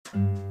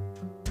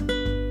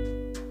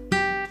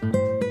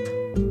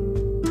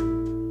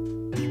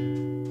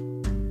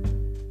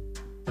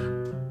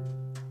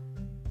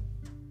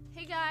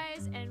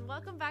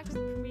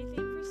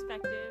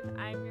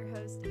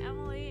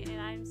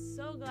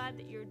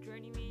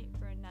joining me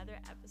for another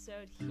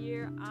episode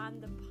here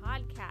on the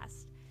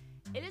podcast.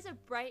 It is a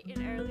bright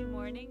and early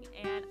morning,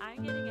 and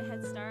I'm getting a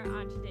head start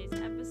on today's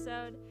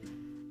episode.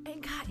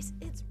 And guys,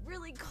 it's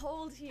really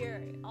cold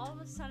here. All of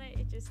a sudden,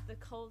 the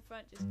cold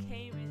front just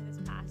came in this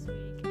past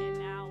week, and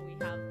now we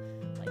have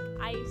like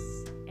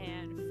ice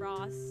and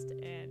frost,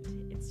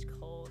 and it's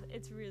cold.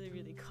 It's really,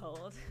 really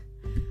cold.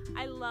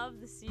 I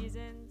love the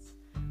seasons,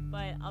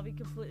 but I'll be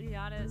completely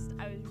honest,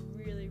 I was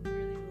really,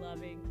 really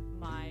loving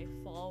my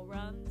fall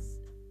runs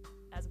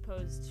as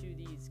opposed to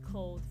these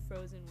cold,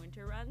 frozen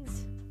winter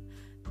runs.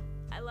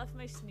 I left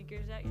my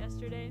sneakers out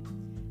yesterday,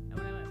 and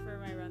when I went for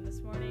my run this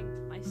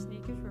morning, my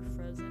sneakers were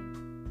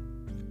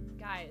frozen.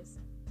 Guys,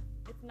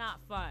 it's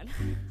not fun.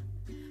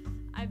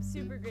 I'm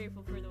super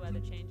grateful for the weather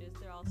changes.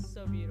 They're all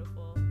so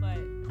beautiful, but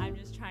I'm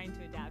just trying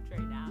to adapt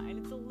right now, and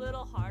it's a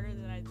little harder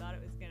than I thought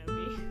it was going to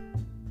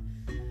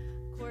be.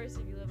 Of course,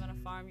 if you live on a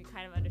farm, you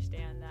kind of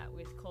understand that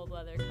with cold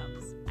weather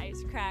comes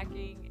ice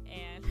cracking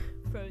and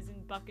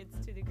frozen buckets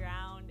to the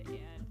ground and,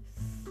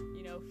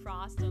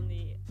 frost on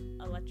the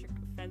electric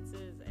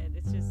fences, and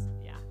it's just,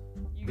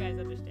 you guys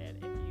understand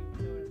if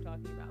you know what I'm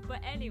talking about. But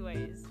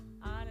anyways,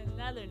 on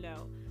another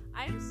note,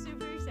 I'm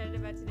super excited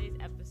about today's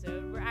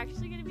episode. We're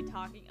actually going to be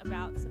talking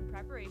about some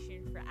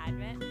preparation for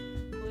Advent.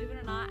 Believe it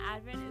or not,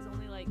 Advent is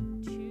only like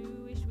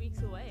 2-ish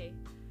weeks away.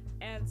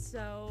 And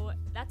so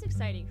that's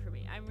exciting for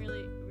me. I'm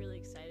really, really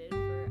excited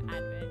for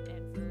Advent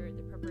and for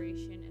the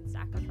preparation and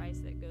sacrifice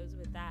that goes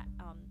with that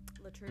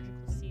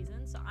liturgical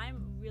season. So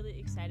I'm really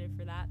excited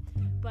for that.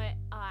 But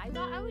I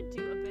thought I would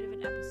do a bit of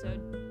an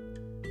episode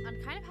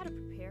on kind of how to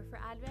prepare for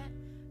Advent.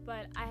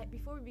 But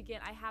before we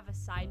begin, I have a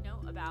side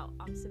note about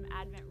some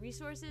Advent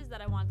resources that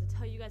I wanted to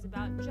tell you guys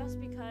about, just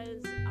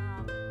because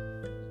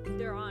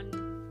they're on,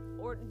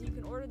 or you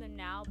can order them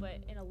now, but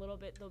in a little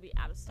bit they'll be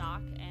out of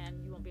stock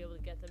and you won't be able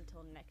to get them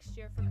till next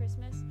year for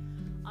Christmas.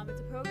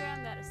 It's a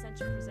program that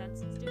Ascension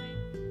Presents is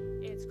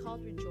doing. It's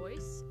called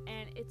Rejoice,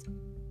 and it's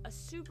a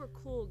super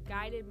cool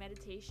guided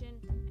meditation,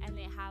 and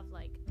they have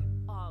like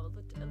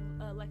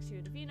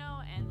Lectio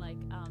Divina and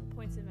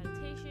points of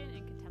meditation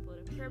and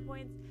contemplative prayer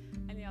points,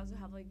 and they also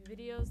have like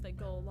videos that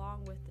go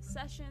along with the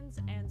sessions.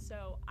 And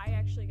so I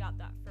actually got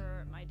that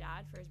for my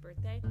dad for his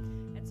birthday,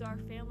 and so our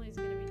family is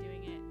going to be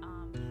doing it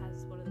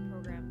as one of the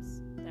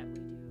programs that we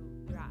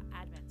do throughout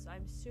Advent. So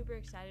I'm super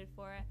excited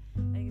for it.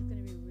 I think it's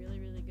going to be really,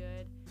 really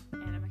good,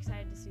 and I'm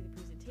excited to see the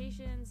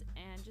presentations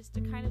and just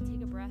to kind of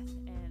take a breath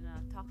and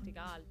talk to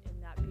God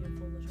in that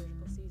beautiful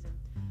liturgical season.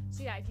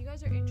 So if you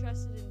guys are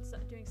interested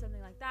in doing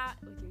something like that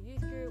with your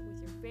youth group, with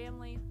your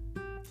family,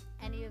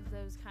 any of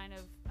those kind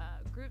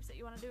of groups that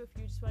you want to do, if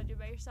you just want to do it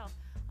by yourself,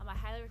 I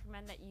highly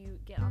recommend that you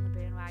get on the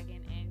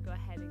bandwagon and go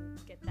ahead and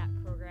get that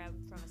program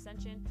from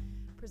Ascension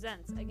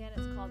Presents. Again,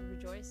 it's called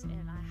Rejoice,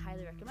 and I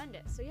highly recommend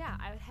it. So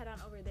I would head on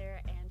over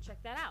there and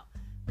check that out.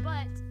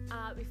 But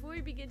before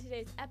we begin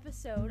today's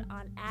episode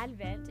on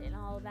Advent and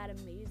all of that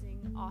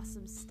amazing,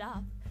 awesome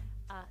stuff,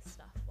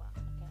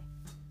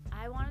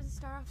 I wanted to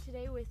start off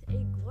today with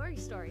a glory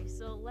story,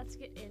 so let's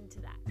get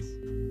into that.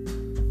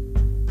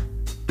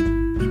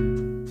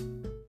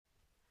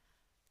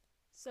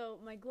 So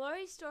my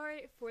glory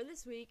story for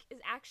this week is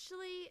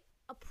actually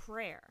a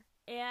prayer,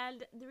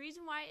 and the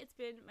reason why it's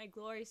been my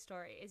glory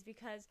story is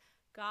because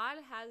God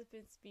has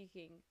been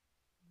speaking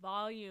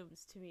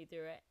volumes to me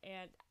through it,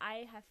 and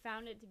I have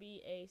found it to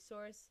be a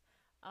source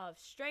of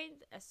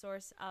strength, a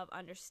source of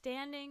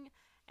understanding,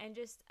 and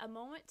just a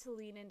moment to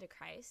lean into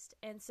Christ.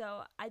 And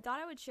so I thought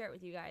I would share it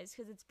with you guys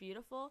because it's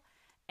beautiful,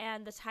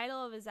 and the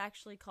title of it is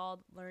actually called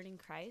Learning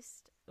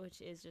Christ,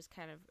 which is just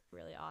kind of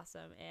really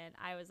awesome. And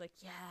I was like,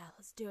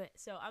 let's do it.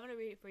 So I'm going to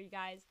read it for you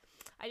guys.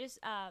 I just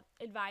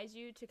advise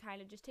you to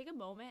kind of just take a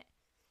moment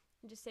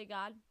and just say,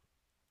 God,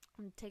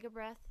 I'm going to take a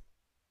breath.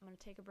 I'm going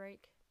to take a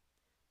break.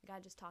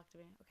 God, just talk to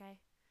me, okay?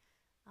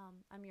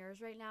 I'm yours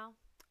right now.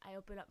 I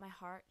open up my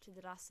heart to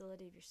the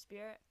docility of your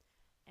spirit,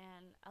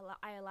 and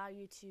I allow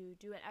you to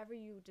do whatever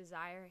you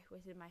desire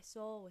within my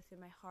soul,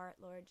 within my heart.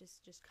 Lord,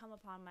 just come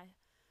upon my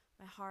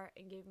heart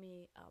and give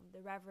me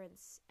the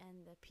reverence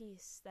and the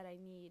peace that I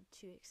need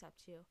to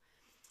accept you.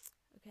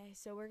 Okay,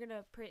 so we're going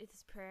to pray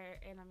this prayer,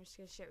 and I'm just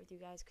going to share it with you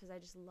guys because I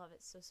just love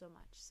it so, so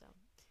much. So,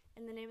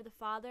 in the name of the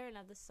Father, and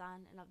of the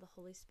Son, and of the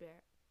Holy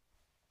Spirit,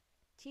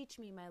 teach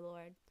me, my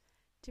Lord,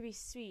 to be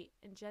sweet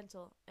and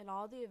gentle in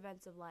all the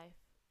events of life,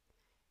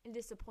 in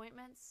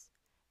disappointments,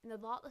 in the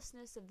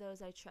thoughtlessness of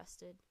those I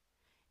trusted,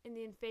 in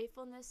the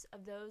unfaithfulness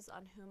of those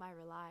on whom I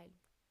relied.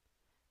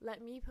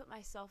 Let me put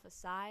myself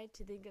aside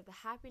to think of the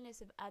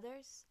happiness of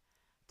others,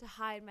 to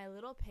hide my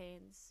little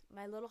pains,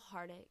 my little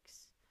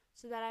heartaches,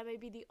 so that I may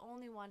be the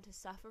only one to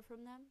suffer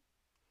from them.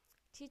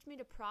 Teach me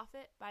to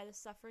profit by the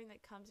suffering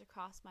that comes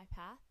across my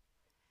path.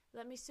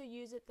 Let me so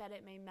use it that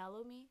it may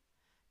mellow me,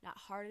 not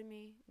harden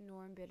me,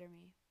 nor embitter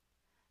me.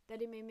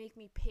 That it may make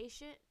me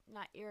patient,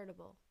 not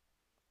irritable.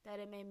 That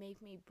it may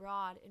make me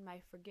broad in my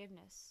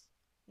forgiveness,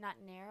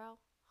 not narrow,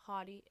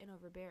 haughty, and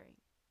overbearing.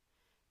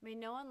 May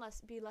no one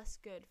be less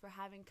good for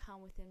having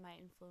come within my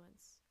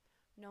influence,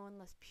 no one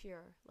less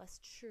pure, less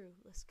true,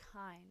 less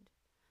kind,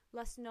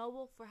 less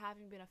noble for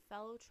having been a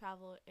fellow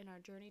traveler in our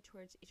journey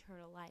towards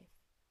eternal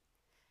life.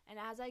 And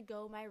as I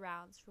go my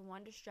rounds from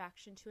one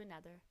distraction to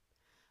another,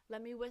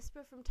 let me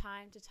whisper from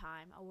time to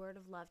time a word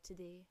of love to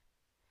thee.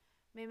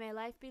 May my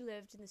life be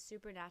lived in the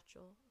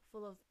supernatural,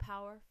 full of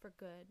power for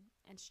good,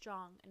 and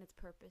strong in its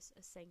purpose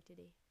of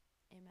sanctity.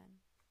 Amen.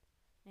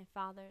 In the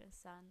Father, and the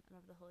Son, and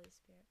of the Holy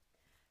Spirit.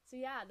 So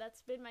yeah,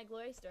 that's been my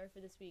glory story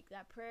for this week.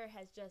 That prayer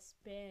has just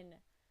been,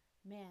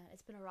 man,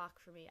 it's been a rock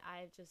for me.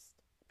 I've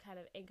just kind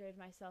of anchored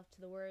myself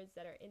to the words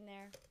that are in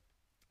there,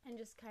 and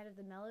just kind of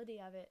the melody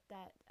of it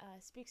that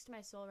speaks to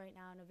my soul right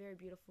now in a very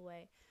beautiful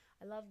way.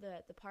 I love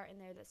the part in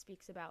there that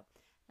speaks about,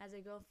 as I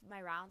go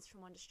my rounds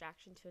from one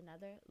distraction to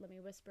another, let me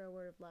whisper a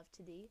word of love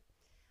to thee.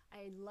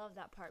 I love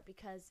that part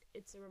because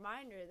it's a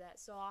reminder that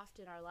so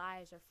often our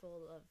lives are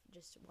full of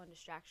just one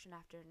distraction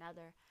after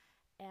another,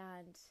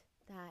 and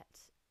that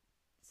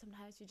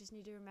sometimes you just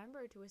need to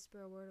remember to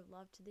whisper a word of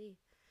love to thee.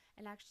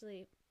 And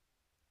actually,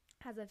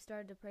 as I've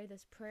started to pray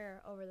this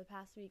prayer over the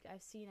past week,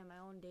 I've seen in my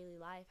own daily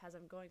life, as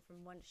I'm going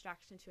from one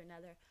distraction to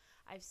another,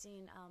 I've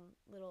seen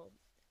little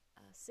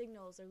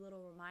signals or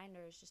little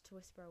reminders just to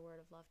whisper a word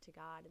of love to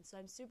God. And so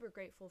I'm super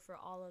grateful for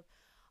all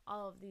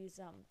of these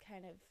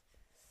kind of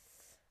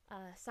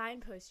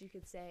signposts, you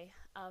could say,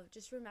 of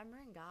just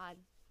remembering God,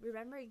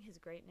 remembering his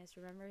greatness,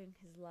 remembering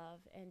his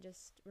love, and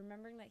just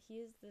remembering that he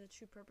is the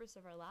true purpose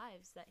of our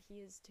lives, that he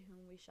is to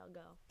whom we shall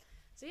go.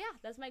 So yeah,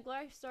 that's my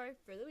glory story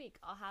for the week.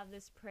 I'll have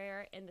this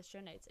prayer in the show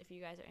notes if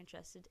you guys are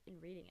interested in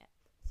reading it.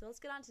 So let's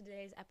get on to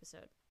today's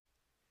episode.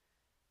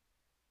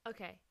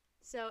 Okay,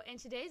 so in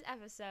today's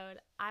episode,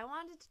 I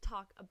wanted to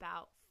talk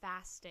about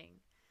fasting.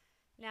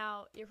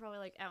 Now, you're probably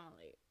like,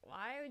 Emily,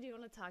 why would you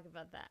want to talk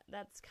about that?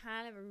 That's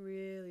kind of a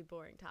really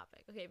boring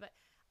topic. Okay, but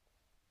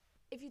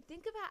if you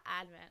think about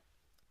Advent,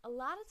 a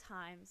lot of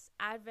times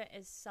Advent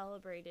is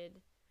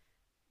celebrated,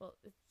 well,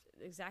 it's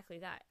exactly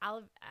that.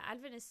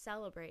 Advent is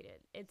celebrated.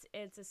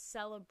 It's a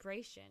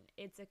celebration.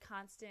 It's a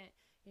constant,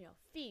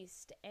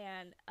 feast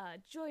and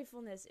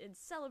joyfulness and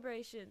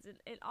celebrations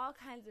and all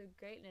kinds of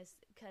greatness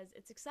because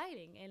it's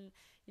exciting. And,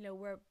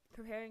 we're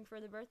preparing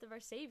for the birth of our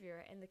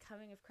Savior and the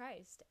coming of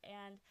Christ.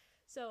 And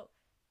so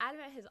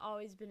Advent has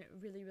always been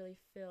really, really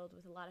filled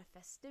with a lot of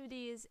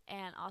festivities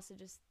and also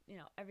just,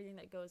 everything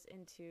that goes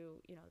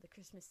into, the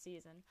Christmas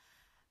season.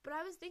 But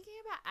I was thinking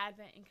about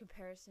Advent in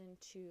comparison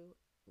to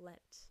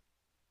Lent.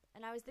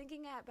 And I was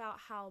thinking about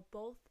how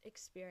both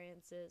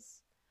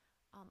experiences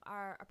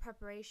are a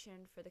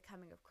preparation for the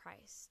coming of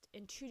Christ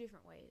in two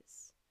different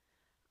ways.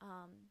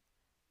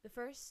 The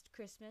first,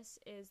 Christmas,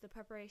 is the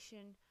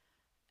preparation,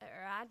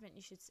 or Advent,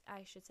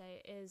 I should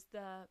say, is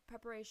the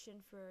preparation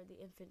for the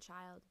infant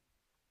child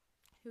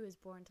who is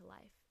born to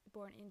life,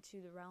 born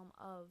into the realm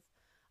of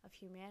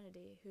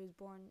humanity, who is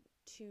born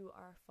to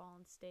our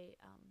fallen state,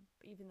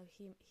 even though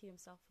he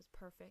himself was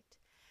perfect.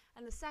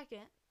 And the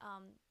second,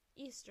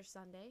 Easter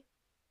Sunday,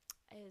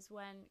 is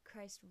when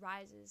Christ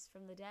rises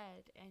from the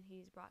dead and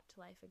he's brought to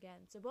life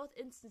again. So both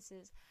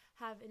instances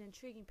have an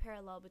intriguing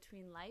parallel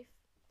between life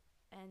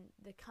and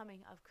the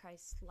coming of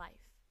Christ's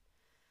life.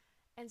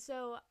 And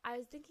so I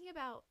was thinking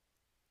about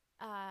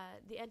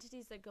the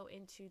entities that go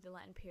into the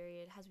Lenten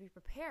period as we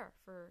prepare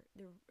for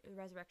the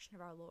resurrection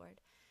of our Lord,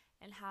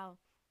 and how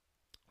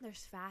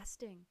there's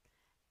fasting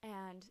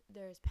and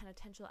there's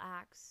penitential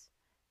acts,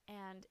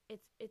 and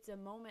it's a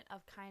moment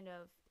of kind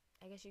of,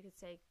 I guess you could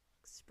say,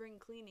 spring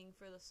cleaning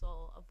for the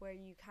soul, of where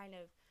you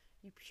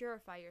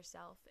purify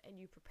yourself and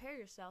you prepare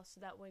yourself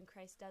so that when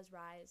Christ does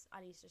rise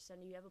on Easter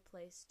Sunday, you have a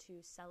place to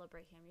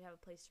celebrate him, you have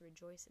a place to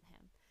rejoice in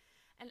him.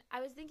 And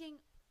I was thinking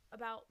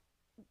about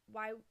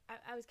why,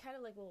 I was kind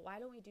of like, well, why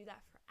don't we do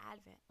that for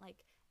Advent? Like,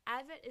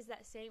 Advent is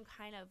that same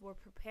kind of, we're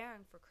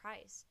preparing for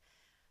Christ.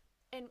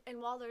 And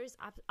while there is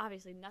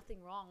obviously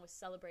nothing wrong with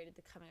celebrating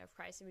the coming of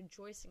Christ and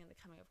rejoicing in the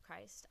coming of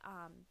Christ,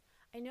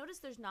 I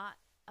noticed there's not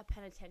a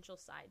penitential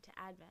side to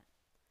Advent.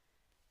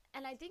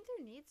 And I think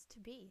there needs to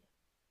be.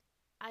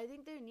 I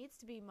think there needs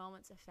to be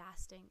moments of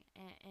fasting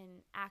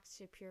and acts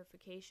of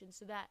purification,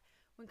 so that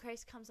when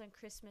Christ comes on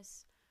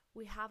Christmas,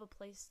 we have a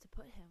place to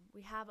put him.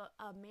 We have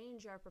a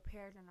manger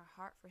prepared in our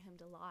heart for him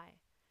to lie.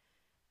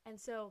 And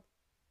so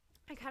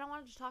I kind of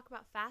wanted to talk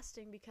about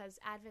fasting because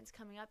Advent's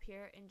coming up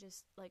here in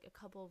just like a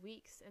couple of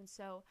weeks. And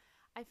so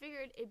I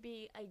figured it'd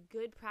be a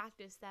good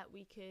practice that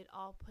we could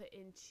all put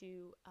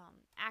into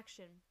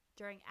action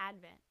during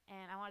Advent.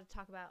 And I wanted to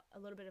talk about a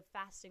little bit of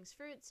fasting's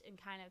fruits and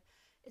kind of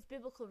its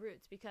biblical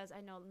roots, because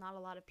I know not a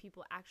lot of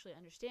people actually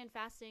understand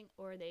fasting,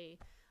 or they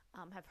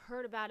have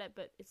heard about it,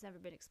 but it's never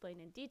been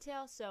explained in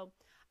detail. So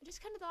I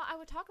just kind of thought I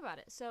would talk about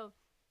it. So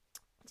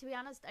to be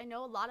honest, I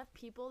know a lot of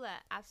people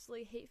that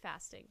absolutely hate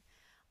fasting.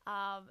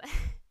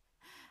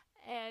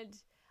 And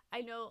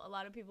I know a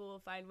lot of people will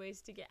find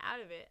ways to get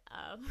out of it.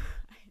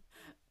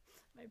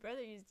 My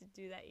brother used to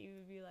do that. He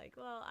would be like,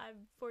 well,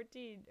 I'm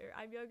 14, or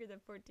I'm younger than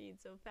 14,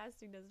 so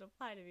fasting doesn't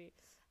apply to me.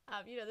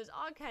 There's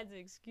all kinds of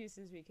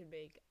excuses we can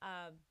make.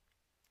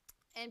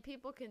 And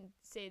people can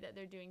say that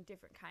they're doing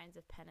different kinds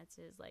of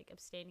penances, like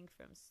abstaining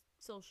from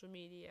social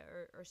media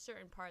or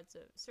certain parts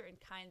of certain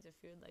kinds of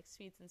food like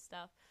sweets and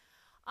stuff.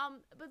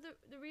 But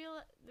the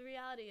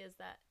reality is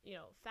that,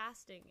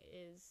 fasting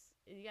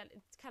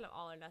it's kind of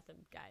all or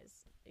nothing,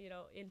 guys.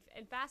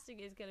 And fasting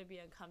is going to be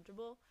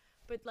uncomfortable,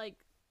 but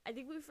like I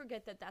think we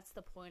forget that that's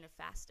the point of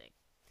fasting.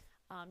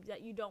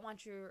 That you don't want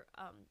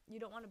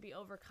to be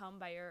overcome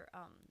by your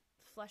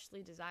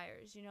fleshly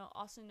desires,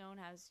 also known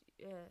as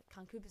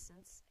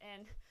concupiscence.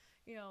 And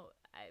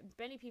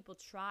many people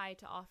try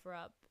to offer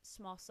up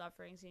small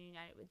sufferings and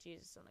unite it with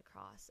Jesus on the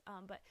cross.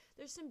 But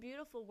there's some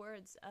beautiful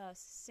words,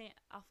 St.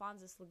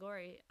 Alphonsus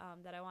Liguori,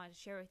 that I wanted to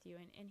share with you.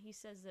 And he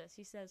says this.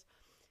 He says,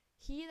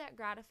 "He that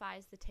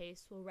gratifies the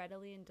taste will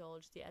readily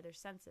indulge the other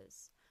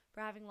senses. For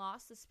having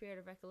lost the spirit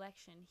of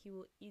recollection, he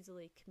will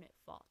easily commit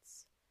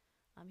faults."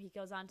 He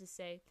goes on to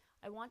say,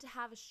 "I want to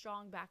have a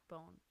strong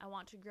backbone. I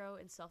want to grow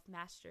in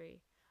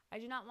self-mastery. I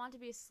do not want to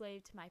be a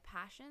slave to my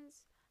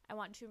passions. I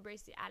want to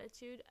embrace the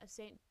attitude of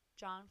St.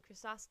 John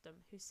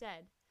Chrysostom, who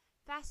said,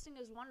 'Fasting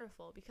is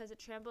wonderful because it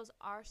tramples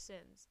our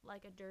sins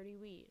like a dirty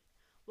weed,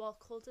 while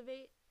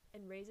cultivate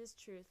and raises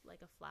truth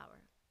like a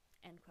flower.'"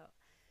 End quote.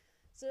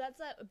 So that's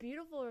a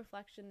beautiful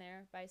reflection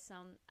there by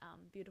some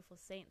beautiful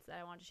saints that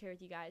I want to share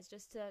with you guys,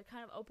 just to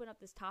kind of open up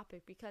this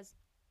topic, because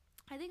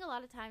I think a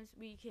lot of times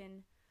we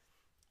can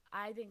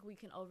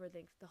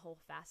overthink the whole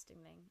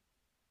fasting thing.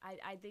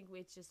 I think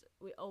we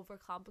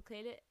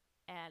overcomplicate it,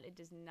 and it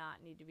does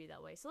not need to be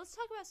that way. So let's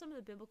talk about some of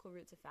the biblical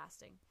roots of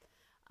fasting.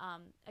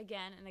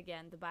 Again and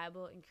again, the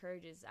Bible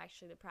encourages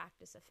actually the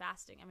practice of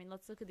fasting. I mean,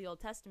 let's look at the Old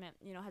Testament.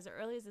 As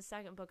early as the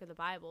second book of the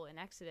Bible in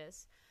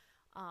Exodus,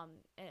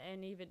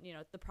 and even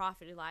the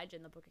prophet Elijah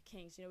in the book of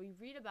Kings. We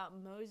read about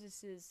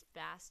Moses's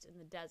fast in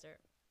the desert,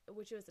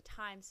 which was a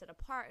time set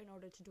apart in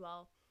order to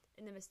dwell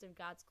in the midst of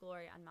God's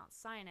glory on Mount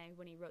Sinai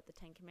when he wrote the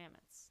Ten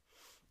Commandments.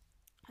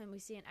 And we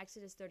see in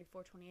Exodus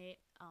 34:28,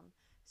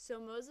 "So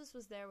Moses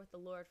was there with the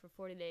Lord for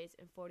 40 days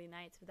and 40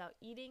 nights without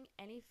eating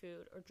any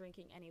food or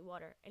drinking any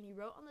water. And he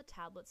wrote on the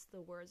tablets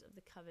the words of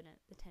the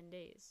covenant, the 10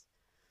 days.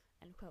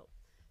 End quote.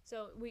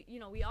 So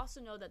we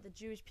also know that the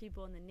Jewish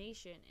people in the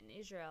nation in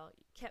Israel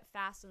kept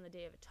fast on the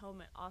Day of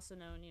Atonement, also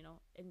known,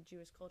 in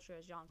Jewish culture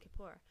as Yom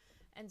Kippur.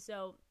 And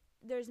so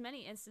there's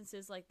many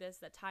instances like this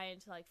that tie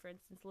into, like, for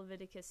instance,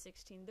 Leviticus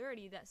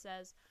 16:30 that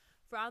says,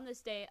 "For on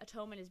this day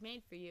atonement is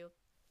made for you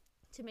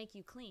to make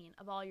you clean.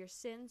 Of all your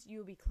sins you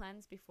will be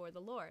cleansed before the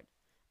Lord."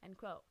 End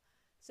quote.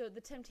 So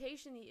the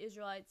temptation the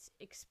Israelites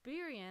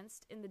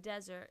experienced in the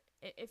desert,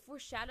 it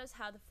foreshadows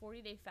how the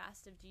 40-day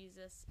fast of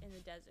Jesus in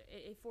the desert,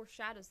 it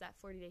foreshadows that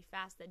 40-day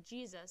fast that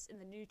Jesus in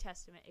the New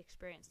Testament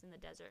experienced in the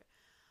desert.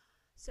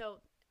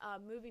 So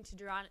moving to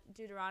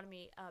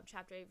Deuteronomy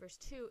chapter 8, verse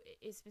 2,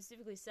 it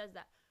specifically says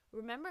that,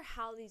 "Remember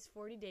how these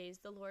 40 days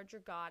the Lord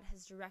your God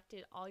has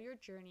directed all your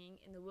journeying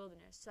in the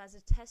wilderness, so as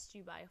to test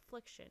you by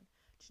affliction,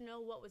 to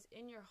know what was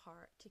in your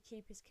heart, to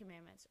keep his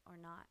commandments or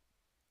not."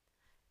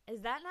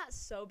 Is that not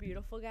so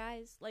beautiful,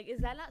 guys? Like,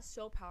 is that not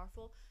so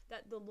powerful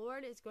that the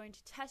Lord is going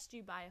to test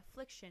you by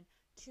affliction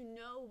to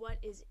know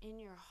what is in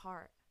your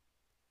heart?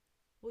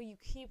 Will you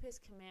keep his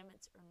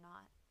commandments or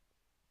not?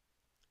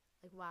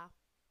 Like, wow.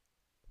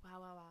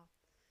 Wow.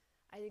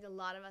 I think a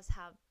lot of us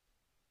have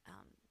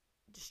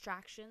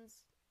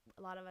distractions.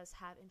 A lot of us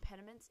have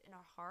impediments in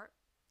our heart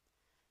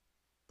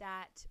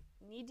that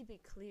need to be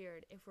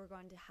cleared if we're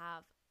going to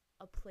have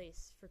a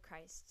place for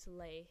Christ to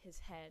lay his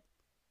head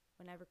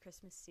whenever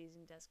Christmas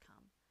season does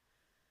come.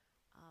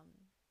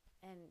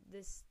 And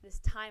this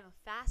time of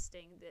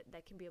fasting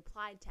that can be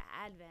applied to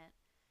Advent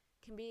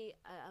can be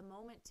a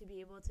moment to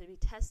be able to be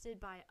tested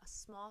by a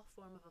small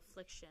form of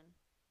affliction,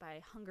 by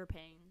hunger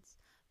pains,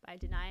 by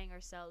denying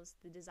ourselves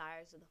the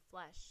desires of the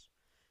flesh,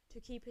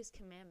 to keep his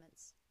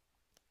commandments,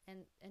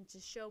 and to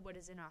show what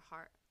is in our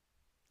heart.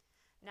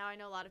 Now, I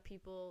know a lot of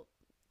people,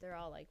 they're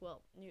all like,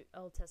 well,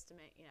 Old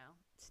Testament,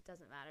 it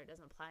doesn't matter, it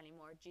doesn't apply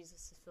anymore.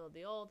 Jesus fulfilled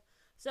the old.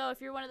 So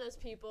if you're one of those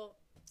people,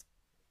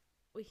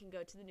 we can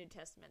go to the New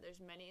Testament. There's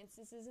many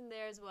instances in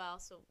there as well,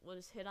 so we'll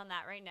just hit on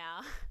that right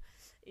now.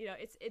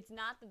 It's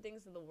not the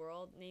things of the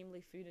world,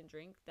 namely food and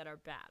drink, that are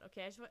bad,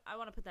 okay? I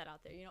want to put that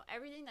out there.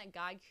 Everything that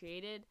God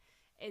created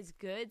is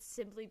good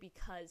simply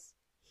because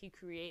he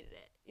created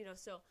it.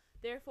 So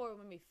therefore,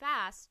 when we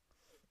fast,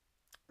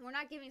 we're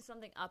not giving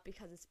something up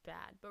because it's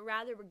bad, but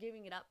rather we're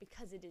giving it up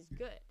because it is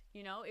good.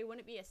 It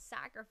wouldn't be a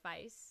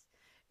sacrifice.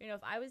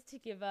 If I was to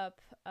give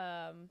up,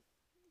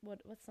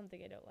 what's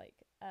something I don't like?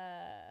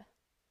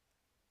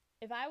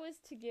 If I was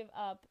to give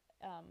up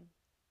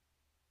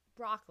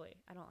broccoli,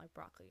 I don't like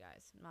broccoli,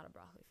 guys. I'm not a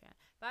broccoli fan.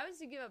 If I was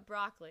to give up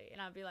broccoli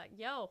and I'd be like,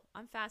 yo,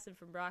 I'm fasting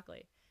from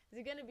broccoli, is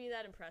it going to be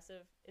that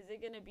impressive? Is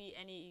it going to be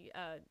any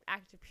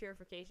act of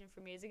purification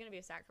for me? Is it going to be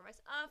a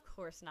sacrifice? Of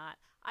course not.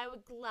 I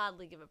would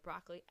gladly give up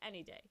broccoli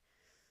any day.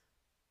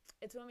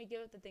 It's when we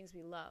give up the things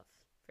we love.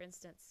 For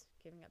instance,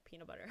 giving up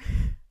peanut butter.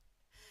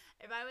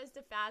 If I was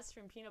to fast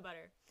from peanut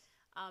butter,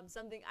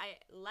 something I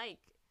like,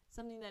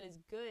 something that is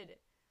good,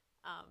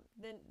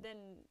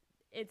 then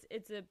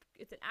it's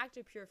an act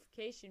of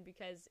purification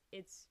because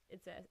it's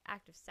an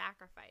act of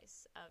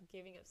sacrifice of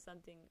giving up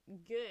something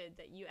good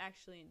that you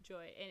actually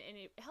enjoy, and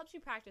it helps you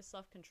practice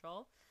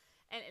self-control,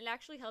 and it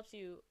actually helps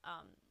you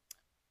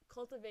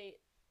cultivate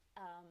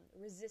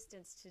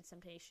resistance to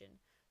temptation,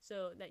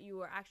 so that you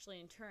are actually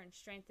in turn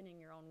strengthening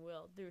your own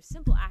will through a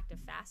simple act of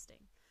fasting.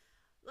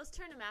 Let's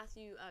turn to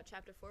Matthew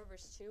chapter 4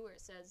 verse 2, where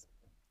it says,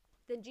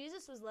 "Then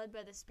Jesus was led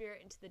by the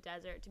Spirit into the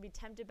desert to be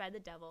tempted by the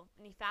devil,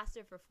 and he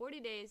fasted for 40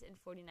 days and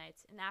 40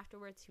 nights, and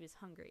afterwards he was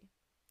hungry."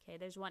 Okay,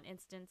 there's one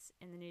instance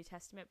in the New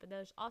Testament, but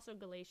there's also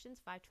Galatians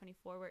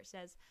 5:24, where it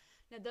says,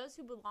 "Now those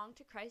who belong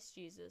to Christ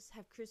Jesus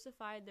have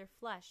crucified their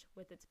flesh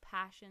with its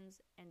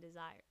passions and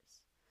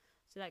desires."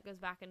 So that goes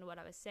back into what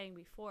I was saying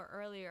before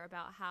earlier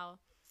about how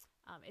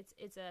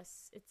it's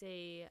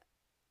a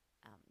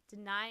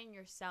denying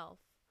yourself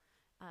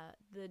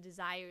the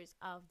desires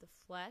of the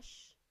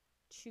flesh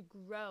to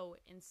grow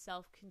in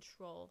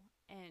self-control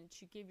and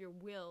to give your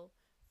will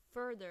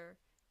further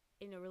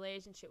in a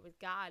relationship with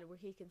God, where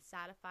he can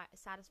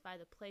satisfy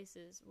the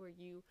places where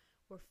you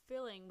were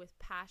filling with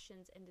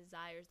passions and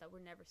desires that were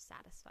never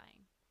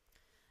satisfying.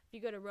 If you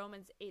go to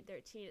Romans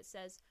 8:13, it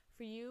says,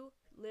 "For you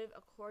live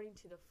according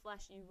to the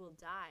flesh, you will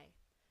die.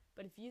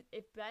 But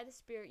if by the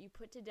Spirit you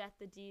put to death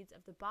the deeds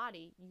of the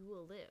body, you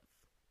will live."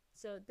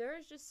 So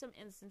there's just some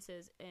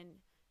instances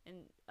in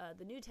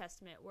the New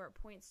Testament where it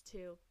points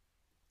to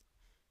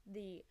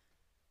the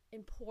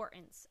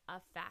importance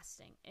of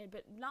fasting,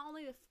 but not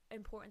only the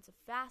importance of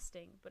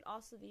fasting, but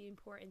also the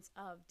importance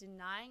of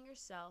denying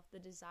yourself the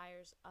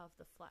desires of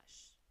the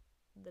flesh,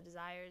 the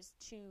desires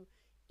to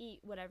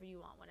eat whatever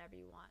you want, whenever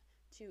you want,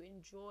 to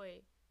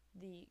enjoy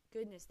the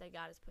goodness that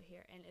God has put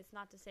here. And it's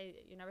not to say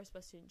that you're never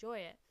supposed to enjoy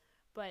it,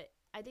 but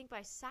I think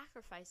by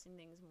sacrificing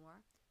things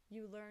more,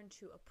 you learn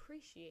to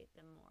appreciate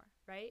them more,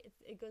 right?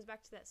 It goes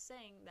back to that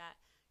saying that,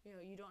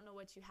 you don't know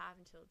what you have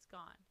until it's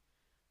gone.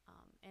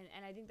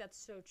 And I think that's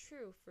so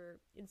true for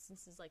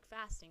instances like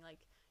fasting.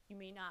 Like, you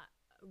may not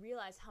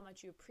realize how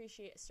much you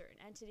appreciate a certain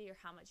entity or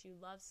how much you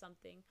love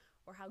something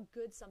or how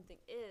good something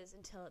is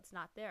until it's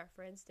not there.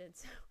 For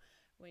instance,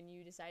 when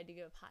you decide to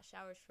give hot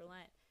showers for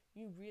Lent,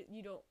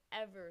 you don't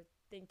ever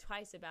think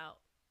twice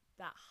about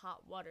that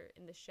hot water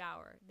in the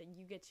shower that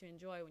you get to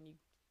enjoy when you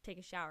take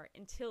a shower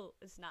until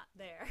it's not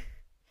there.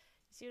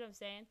 You see what I'm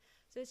saying?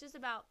 So it's just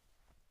about,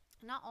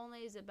 not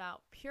only is it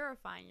about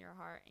purifying your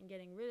heart and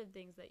getting rid of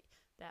things that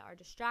are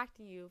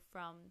distracting you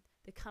from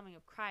the coming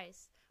of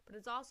Christ, but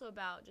it's also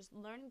about just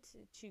learning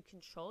to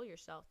control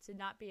yourself, to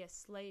not be a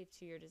slave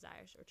to your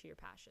desires or to your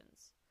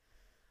passions.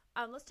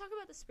 Let's talk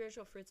about the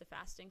spiritual fruits of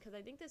fasting, because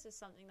I think this is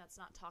something that's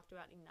not talked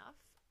about enough,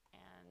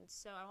 and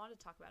so I want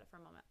to talk about it for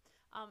a moment.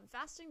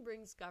 Fasting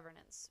brings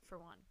governance, for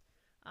one.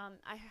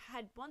 I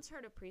had once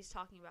heard a priest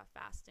talking about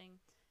fasting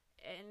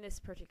in this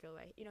particular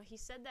way. He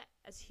said that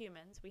as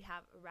humans, we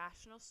have a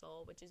rational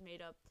soul, which is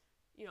made up,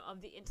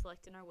 of the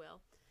intellect and our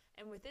will.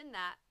 And within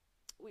that,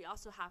 we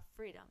also have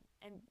freedom.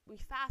 And we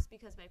fast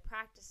because by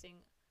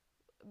practicing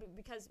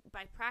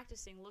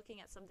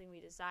looking at something we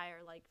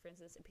desire, like, for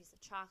instance, a piece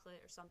of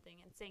chocolate or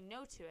something, and saying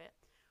no to it,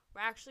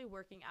 we're actually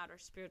working out our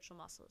spiritual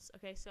muscles.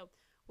 Okay, so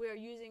we are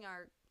using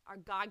our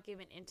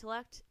God-given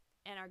intellect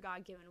and our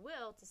God-given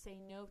will to say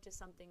no to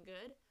something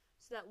good,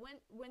 so that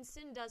when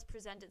sin does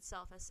present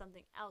itself as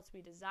something else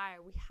we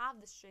desire, we have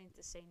the strength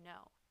to say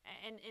no,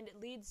 and it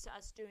leads to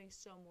us doing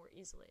so more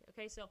easily.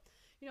 Okay, so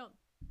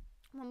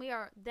when we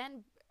are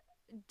then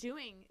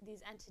doing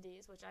these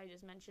entities, which I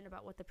just mentioned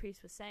about what the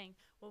priest was saying,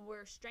 when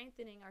we're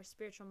strengthening our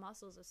spiritual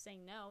muscles of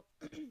saying no,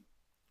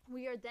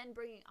 we are then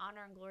bringing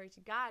honor and glory to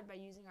God by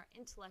using our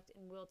intellect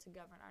and will to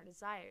govern our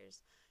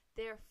desires.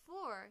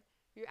 Therefore,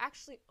 you're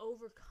actually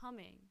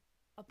overcoming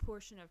a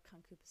portion of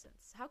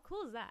concupiscence. How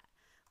cool is that?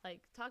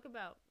 Like, talk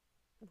about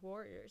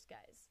warriors,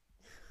 guys.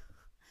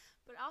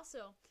 But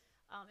also,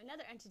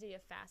 another entity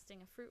of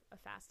fasting, a fruit of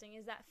fasting,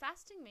 is that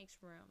fasting makes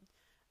room.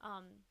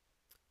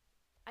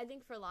 I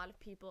think for a lot of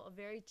people, a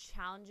very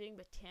challenging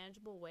but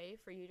tangible way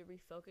for you to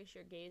refocus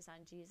your gaze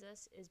on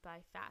Jesus is by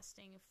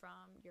fasting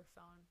from your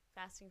phone,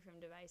 fasting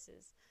from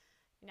devices.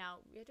 Now,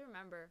 you have to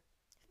remember,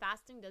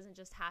 fasting doesn't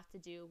just have to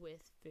do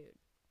with food,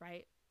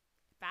 right?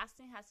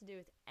 Fasting has to do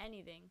with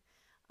anything.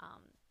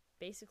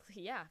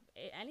 Basically, yeah,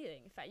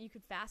 anything. In fact, you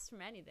could fast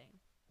from anything.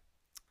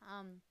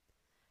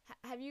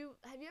 Have you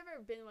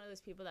ever been one of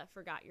those people that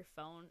forgot your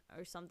phone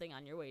or something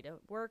on your way to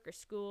work or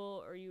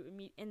school, or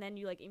and then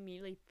you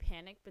immediately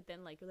panic, but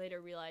then later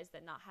realize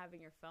that not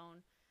having your phone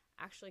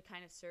actually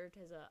kind of served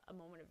as a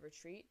moment of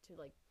retreat to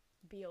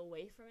be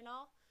away from it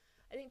all?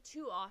 I think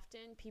too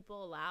often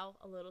people allow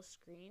a little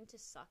screen to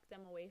suck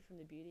them away from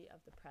the beauty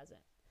of the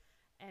present,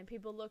 and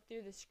people look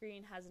through the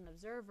screen as an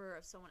observer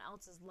of someone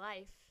else's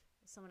life,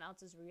 someone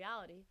else's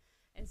reality,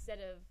 instead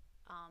of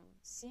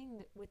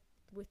seeing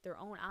with their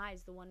own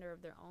eyes the wonder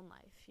of their own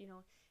life.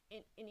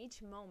 In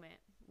each moment,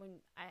 when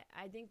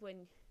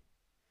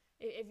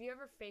if you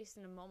ever faced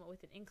in a moment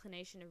with an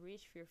inclination to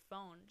reach for your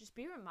phone, just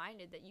be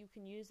reminded that you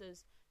can use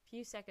those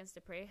few seconds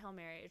to pray a Hail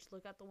Mary or just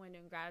look out the window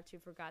in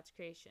gratitude for God's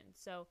creation.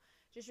 So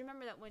just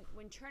remember that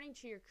when turning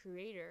to your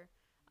Creator,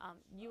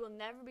 you will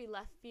never be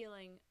left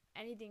feeling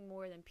anything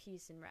more than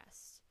peace and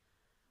rest.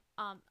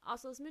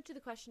 Also, let's move to the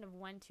question of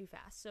when to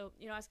fast. So,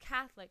 as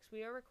Catholics,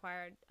 we are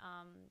required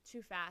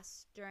to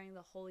fast during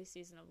the holy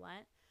season of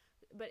Lent.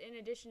 But in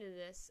addition to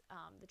this,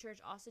 the church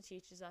also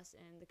teaches us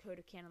in the Code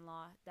of Canon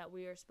Law that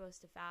we are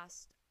supposed to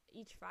fast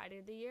each Friday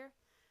of the year.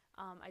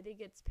 I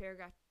think it's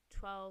paragraph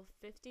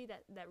 1250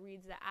 that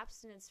reads that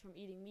abstinence from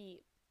eating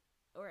meat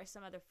or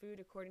some other food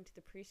according to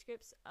the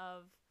prescripts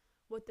of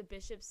what the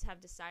bishops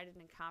have decided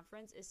in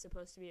conference is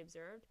supposed to be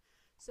observed.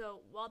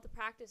 So while the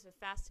practice of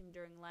fasting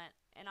during Lent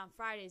and on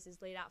Fridays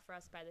is laid out for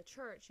us by the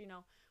church,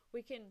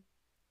 we can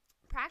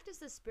practice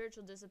this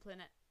spiritual discipline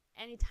at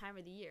any time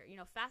of the year.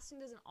 Fasting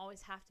doesn't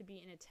always have to be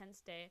an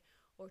intense day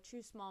or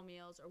 2 small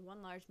meals or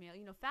 1 large meal.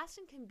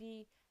 Fasting can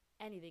be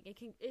anything.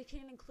 It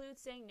can include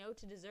saying no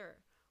to dessert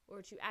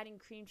or to adding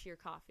cream to your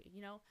coffee.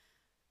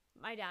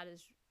 My dad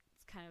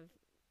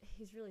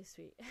he's really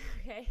sweet.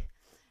 Okay.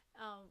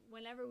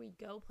 Whenever we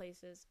go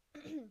places,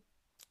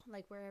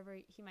 like wherever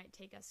he might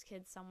take us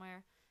kids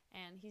somewhere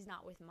and he's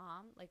not with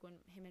mom, like when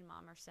him and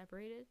mom are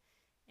separated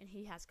and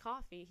he has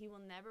coffee, he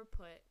will never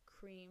put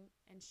cream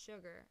and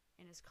sugar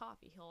in his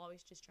coffee. He'll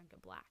always just drink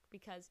it black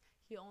because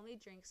he only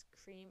drinks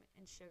cream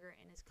and sugar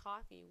in his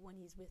coffee when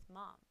he's with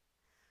mom.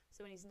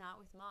 So when he's not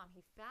with mom,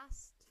 he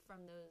fasts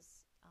from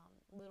those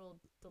little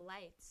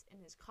delights in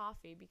his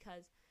coffee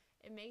because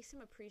it makes him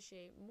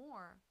appreciate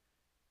more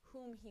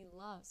whom he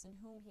loves and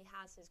whom he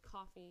has his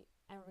coffee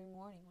every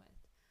morning with.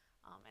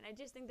 And I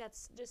just think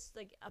that's just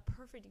like a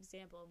perfect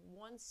example of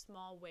one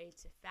small way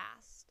to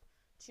fast,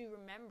 to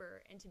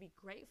remember and to be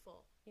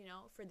grateful,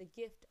 for the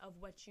gift of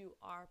what you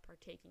are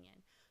partaking in.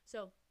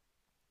 So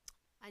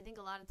I think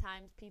a lot of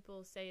times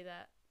people say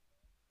that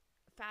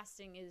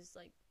fasting is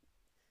like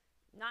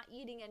not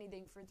eating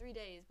anything for 3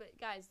 days. But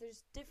guys,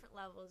 there's different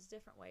levels,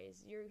 different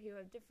ways. You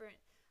have different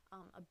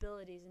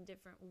abilities and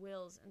different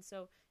wills. And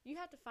so you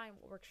have to find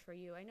what works for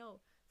you. I know,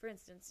 for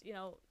instance,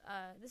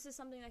 this is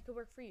something that could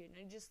work for you.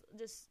 And just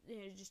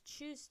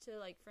choose to,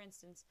 like, for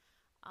instance,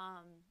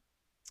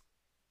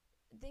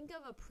 think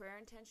of a prayer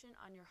intention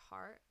on your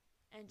heart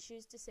and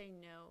choose to say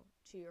no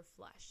to your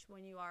flesh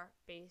when you are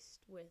faced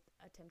with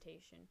a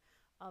temptation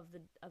of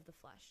the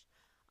flesh.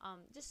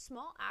 Just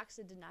small acts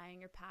of denying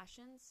your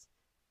passions,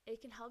 it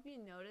can help you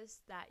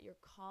notice that you're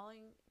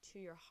calling to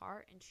your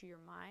heart and to your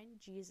mind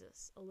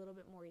Jesus a little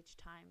bit more each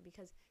time,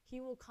 because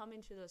he will come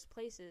into those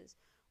places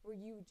where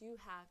you do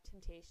have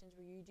temptations,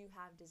 where you do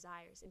have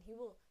desires, and he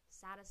will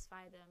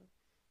satisfy them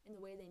in the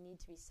way they need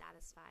to be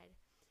satisfied.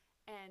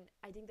 And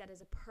I think that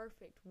is a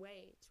perfect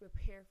way to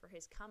prepare for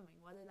his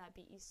coming, whether that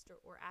be Easter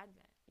or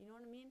Advent. You know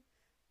what I mean?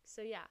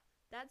 So yeah,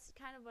 that's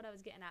kind of what I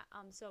was getting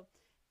at. So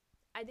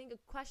I think a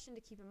question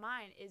to keep in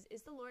mind is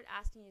the Lord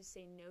asking you to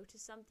say no to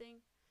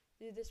something?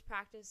 Through this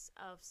practice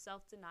of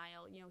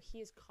self-denial, he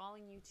is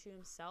calling you to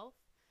himself.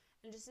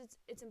 And just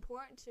it's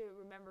important to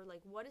remember, like,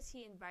 what is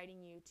he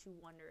inviting you to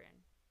wander in,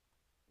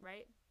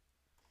 right?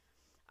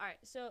 All right,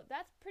 so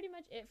that's pretty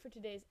much it for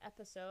today's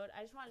episode.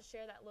 I just want to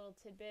share that little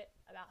tidbit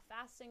about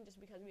fasting just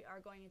because we are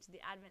going into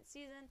the Advent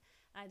season,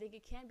 and I think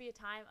it can be a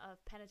time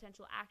of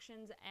penitential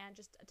actions and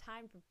just a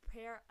time to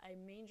prepare a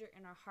manger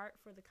in our heart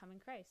for the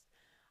coming Christ.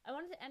 I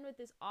wanted to end with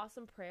this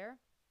awesome prayer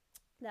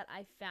that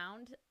I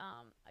found.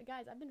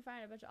 Guys, I've been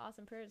finding a bunch of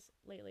awesome prayers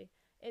lately.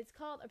 It's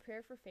called A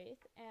Prayer for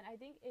Faith, and I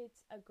think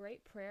it's a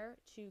great prayer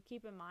to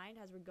keep in mind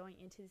as we're going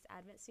into this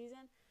Advent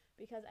season,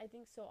 because I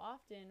think so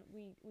often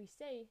we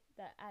say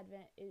that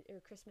or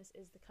Christmas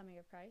is the coming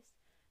of Christ,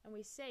 and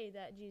we say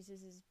that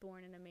Jesus is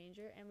born in a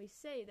manger, and we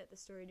say that the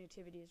story of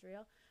nativity is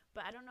real,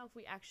 but I don't know if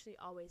we actually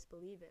always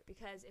believe it,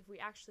 because if we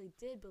actually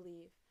did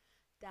believe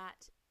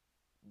that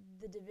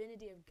the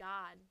divinity of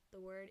God, the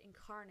Word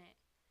incarnate,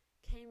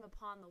 came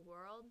upon the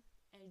world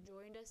and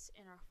joined us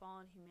in our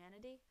fallen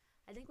humanity,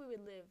 I think we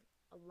would live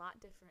a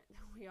lot different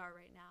than we are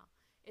right now.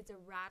 It's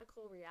a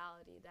radical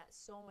reality that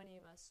so many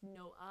of us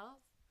know of,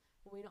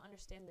 but we don't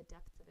understand the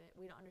depth of it.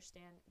 We don't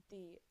understand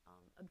the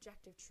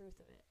objective truth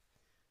of it.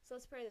 So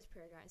let's pray this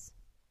prayer, guys.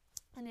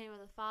 In the name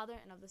of the Father,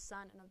 and of the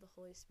Son, and of the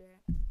Holy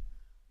Spirit.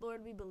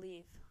 Lord, we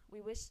believe.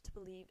 We wish to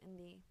believe in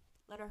thee.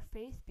 Let our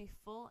faith be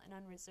full and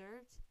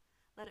unreserved.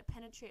 Let it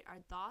penetrate our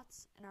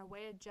thoughts and our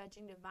way of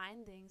judging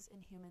divine things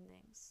and human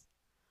things.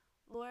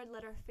 Lord,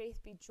 let our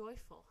faith be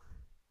joyful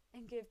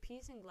and give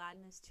peace and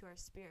gladness to our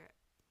spirit,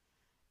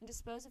 and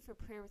dispose it for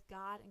prayer with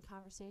God and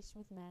conversation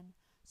with men,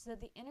 so that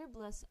the inner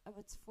bliss of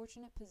its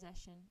fortunate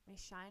possession may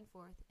shine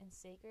forth in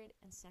sacred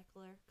and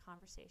secular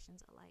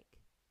conversations alike.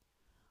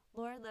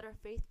 Lord, let our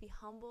faith be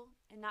humble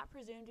and not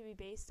presume to be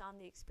based on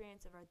the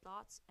experience of our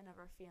thoughts and of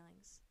our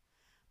feelings,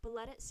 but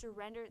let it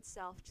surrender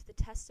itself to the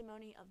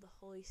testimony of the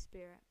Holy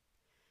Spirit,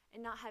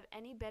 and not have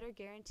any better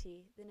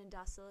guarantee than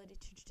indocility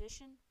to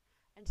tradition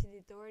and to the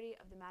authority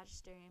of the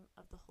magisterium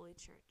of the Holy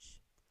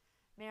Church.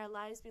 May our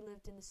lives be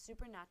lived in the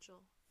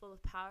supernatural, full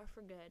of power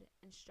for good,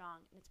 and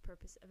strong in its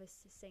purpose of its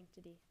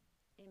sanctity.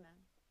 Amen.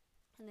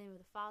 In the name of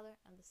the Father,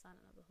 and of the Son,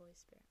 and of the Holy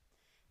Spirit.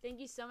 Thank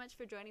you so much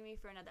for joining me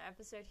for another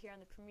episode here on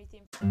the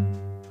Promethean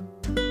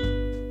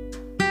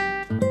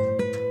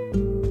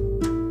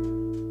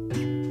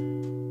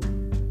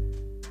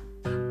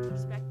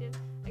Perspective.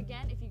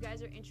 Again, if you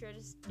guys are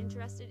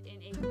interested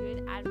in a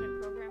good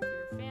Advent program for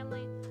your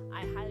family,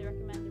 I highly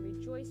recommend the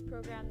Rejoice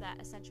program that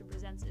Ascension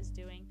Presents is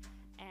doing,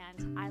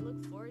 and I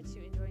look forward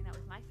to enjoying that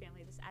with my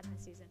family this Advent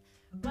season.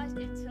 But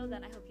until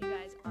then, I hope you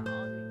guys are all